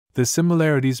The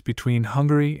similarities between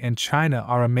Hungary and China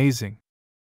are amazing.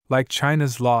 Like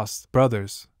China's lost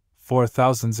brothers for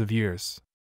thousands of years.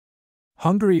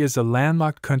 Hungary is a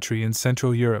landlocked country in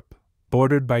Central Europe,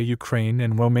 bordered by Ukraine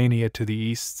and Romania to the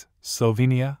east,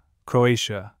 Slovenia,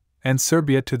 Croatia, and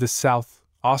Serbia to the south,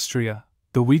 Austria,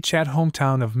 the WeChat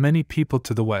hometown of many people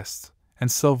to the west,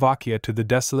 and Slovakia to the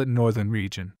desolate northern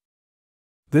region.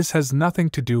 This has nothing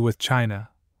to do with China,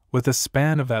 with a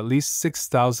span of at least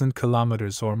 6,000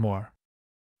 kilometers or more.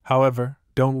 However,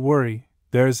 don't worry,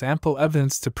 there is ample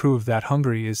evidence to prove that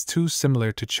Hungary is too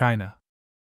similar to China.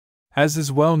 As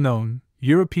is well known,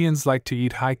 Europeans like to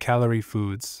eat high-calorie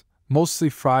foods, mostly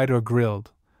fried or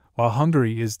grilled, while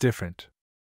Hungary is different.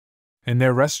 In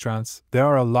their restaurants, there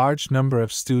are a large number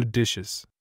of stewed dishes.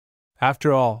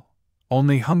 After all,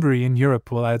 only Hungary in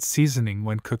Europe will add seasoning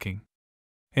when cooking.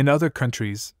 In other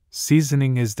countries,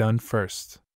 seasoning is done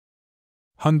first.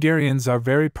 Hungarians are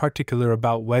very particular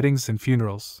about weddings and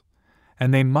funerals,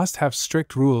 and they must have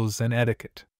strict rules and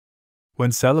etiquette.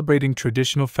 When celebrating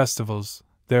traditional festivals,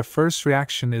 their first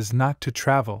reaction is not to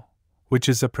travel, which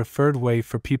is a preferred way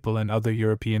for people in other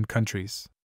European countries.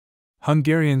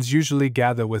 Hungarians usually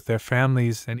gather with their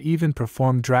families and even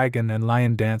perform dragon and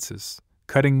lion dances,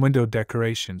 cutting window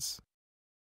decorations.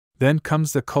 Then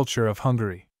comes the culture of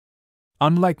Hungary.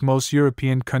 Unlike most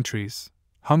European countries,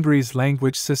 Hungary's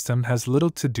language system has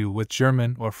little to do with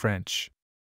German or French.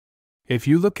 If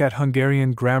you look at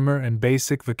Hungarian grammar and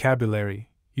basic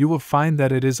vocabulary, you will find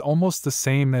that it is almost the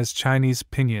same as Chinese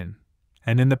pinyin,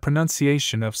 and in the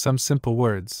pronunciation of some simple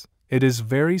words, it is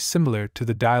very similar to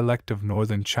the dialect of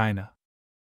northern China.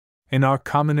 In our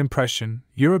common impression,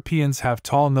 Europeans have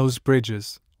tall nose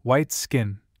bridges, white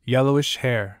skin, yellowish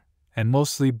hair, and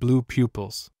mostly blue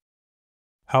pupils.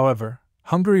 However,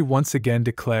 Hungary once again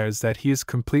declares that he is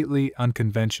completely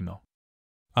unconventional.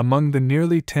 Among the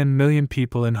nearly 10 million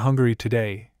people in Hungary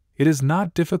today, it is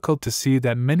not difficult to see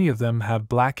that many of them have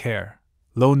black hair,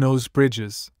 low nose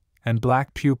bridges, and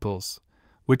black pupils,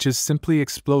 which is simply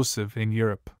explosive in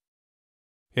Europe.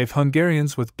 If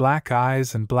Hungarians with black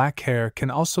eyes and black hair can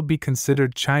also be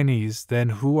considered Chinese, then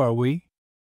who are we?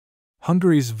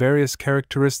 Hungary's various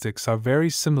characteristics are very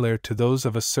similar to those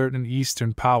of a certain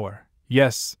Eastern power.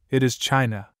 Yes, it is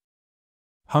China.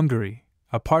 Hungary,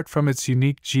 apart from its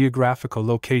unique geographical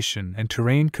location and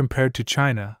terrain compared to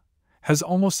China, has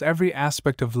almost every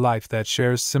aspect of life that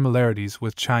shares similarities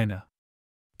with China.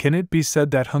 Can it be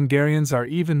said that Hungarians are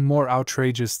even more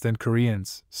outrageous than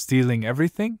Koreans, stealing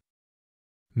everything?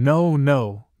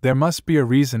 No, there must be a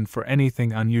reason for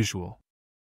anything unusual.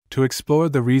 To explore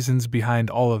the reasons behind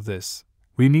all of this,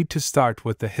 we need to start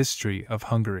with the history of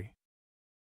Hungary.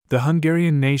 The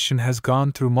Hungarian nation has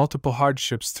gone through multiple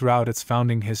hardships throughout its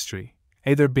founding history,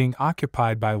 either being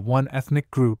occupied by one ethnic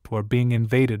group or being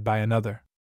invaded by another.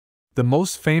 The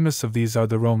most famous of these are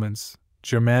the Romans,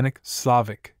 Germanic,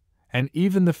 Slavic, and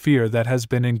even the fear that has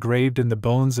been engraved in the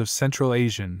bones of Central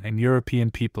Asian and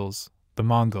European peoples, the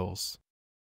Mongols.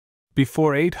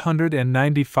 Before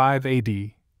 895 AD,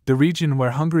 the region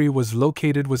where Hungary was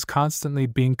located was constantly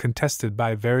being contested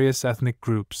by various ethnic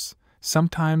groups,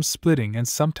 sometimes splitting and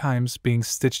sometimes being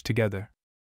stitched together.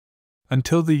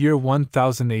 Until the year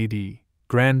 1000 AD,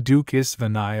 Grand Duke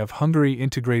István I of Hungary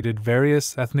integrated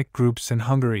various ethnic groups in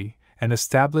Hungary and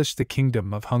established the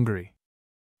Kingdom of Hungary.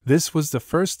 This was the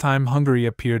first time Hungary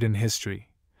appeared in history,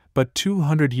 but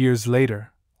 200 years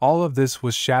later, all of this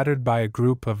was shattered by a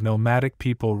group of nomadic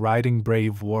people riding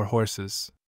brave war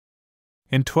horses.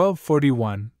 In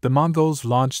 1241, the Mongols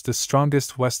launched the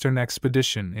strongest Western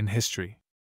expedition in history.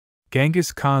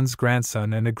 Genghis Khan's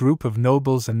grandson and a group of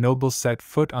nobles and nobles set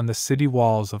foot on the city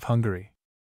walls of Hungary.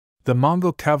 The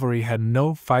Mongol cavalry had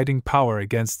no fighting power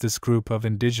against this group of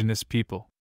indigenous people.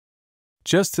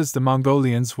 Just as the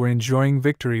Mongolians were enjoying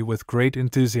victory with great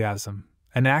enthusiasm,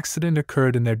 an accident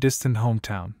occurred in their distant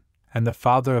hometown, and the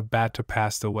father of Bata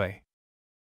passed away.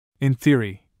 In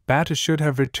theory, Bata should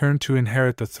have returned to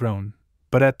inherit the throne,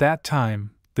 but at that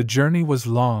time, the journey was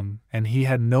long and he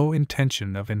had no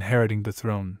intention of inheriting the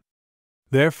throne.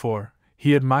 Therefore,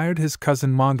 he admired his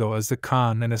cousin Mongo as the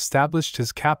Khan and established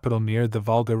his capital near the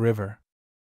Volga River.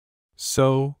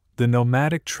 So, the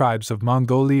nomadic tribes of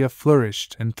Mongolia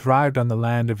flourished and thrived on the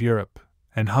land of Europe,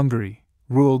 and Hungary,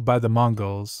 ruled by the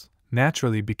Mongols,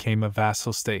 naturally became a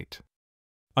vassal state.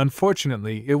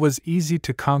 Unfortunately, it was easy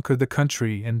to conquer the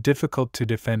country and difficult to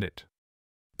defend it.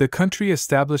 The country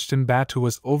established in Batu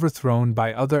was overthrown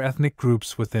by other ethnic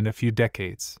groups within a few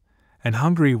decades, and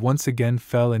Hungary once again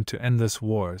fell into endless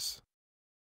wars.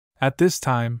 At this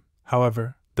time,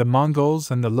 however, the Mongols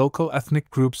and the local ethnic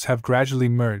groups have gradually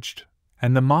merged,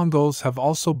 and the Mongols have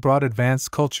also brought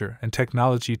advanced culture and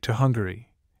technology to Hungary,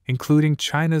 including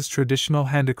China's traditional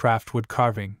handicraft wood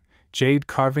carving, jade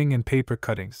carving, and paper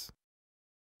cuttings.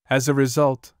 As a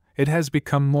result, it has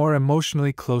become more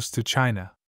emotionally close to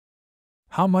China.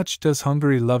 How much does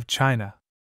Hungary love China?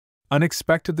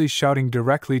 Unexpectedly shouting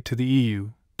directly to the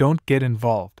EU, "Don't get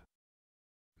involved."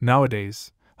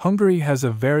 Nowadays, Hungary has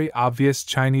a very obvious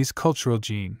Chinese cultural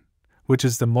gene, which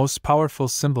is the most powerful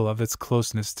symbol of its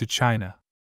closeness to China.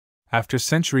 After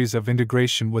centuries of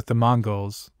integration with the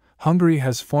Mongols, Hungary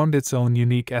has formed its own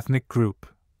unique ethnic group,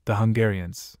 the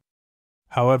Hungarians.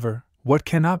 However, what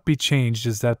cannot be changed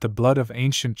is that the blood of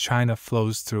ancient China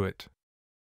flows through it.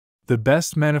 The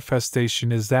best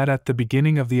manifestation is that at the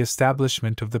beginning of the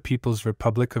establishment of the People's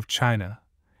Republic of China,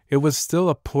 it was still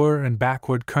a poor and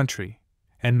backward country,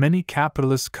 and many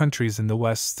capitalist countries in the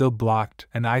West still blocked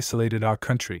and isolated our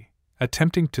country,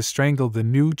 attempting to strangle the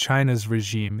new China's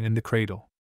regime in the cradle.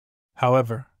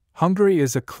 However, Hungary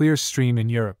is a clear stream in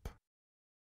Europe.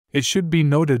 It should be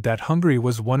noted that Hungary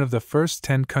was one of the first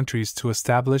 10 countries to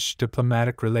establish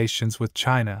diplomatic relations with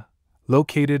China,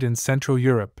 located in Central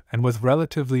Europe and with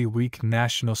relatively weak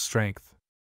national strength.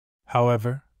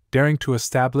 However, daring to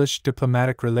establish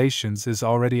diplomatic relations is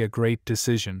already a great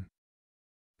decision.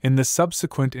 In the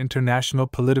subsequent international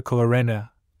political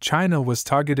arena, China was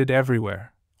targeted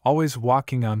everywhere, always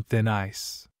walking on thin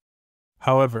ice.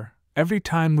 However, every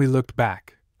time we looked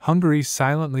back, Hungary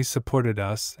silently supported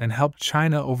us and helped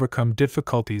China overcome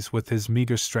difficulties with his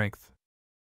meager strength.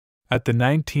 At the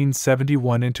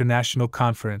 1971 International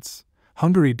Conference,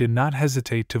 Hungary did not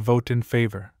hesitate to vote in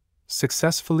favor,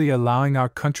 successfully allowing our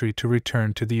country to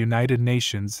return to the United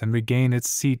Nations and regain its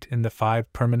seat in the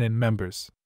 5 permanent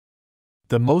members.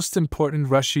 The most important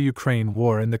Russia-Ukraine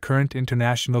war in the current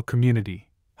international community,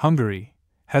 Hungary,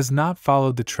 has not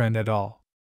followed the trend at all.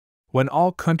 When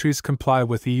all countries comply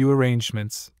with EU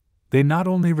arrangements, they not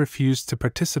only refuse to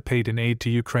participate in aid to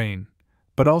Ukraine,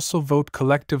 but also vote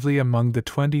collectively among the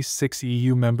 26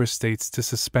 EU member states to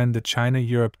suspend the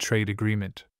China-Europe trade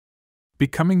agreement.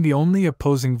 Becoming the only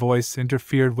opposing voice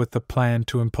interfered with the plan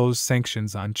to impose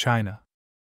sanctions on China.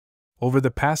 Over the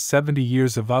past 70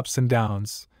 years of ups and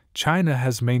downs, China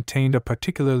has maintained a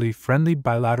particularly friendly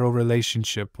bilateral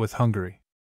relationship with Hungary.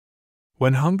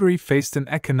 When Hungary faced an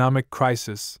economic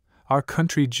crisis, our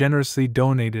country generously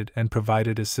donated and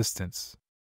provided assistance.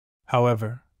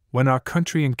 However, when our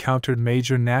country encountered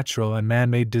major natural and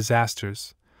man-made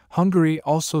disasters, Hungary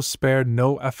also spared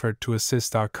no effort to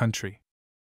assist our country.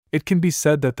 It can be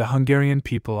said that the Hungarian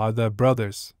people are the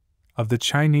brothers of the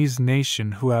Chinese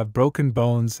nation who have broken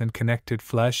bones and connected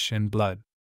flesh and blood.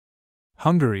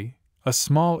 Hungary, a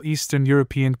small Eastern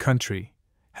European country,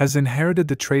 has inherited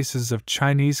the traces of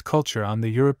Chinese culture on the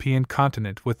European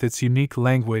continent with its unique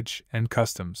language and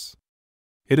customs.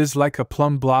 It is like a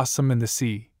plum blossom in the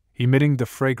sea, emitting the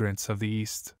fragrance of the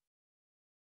East.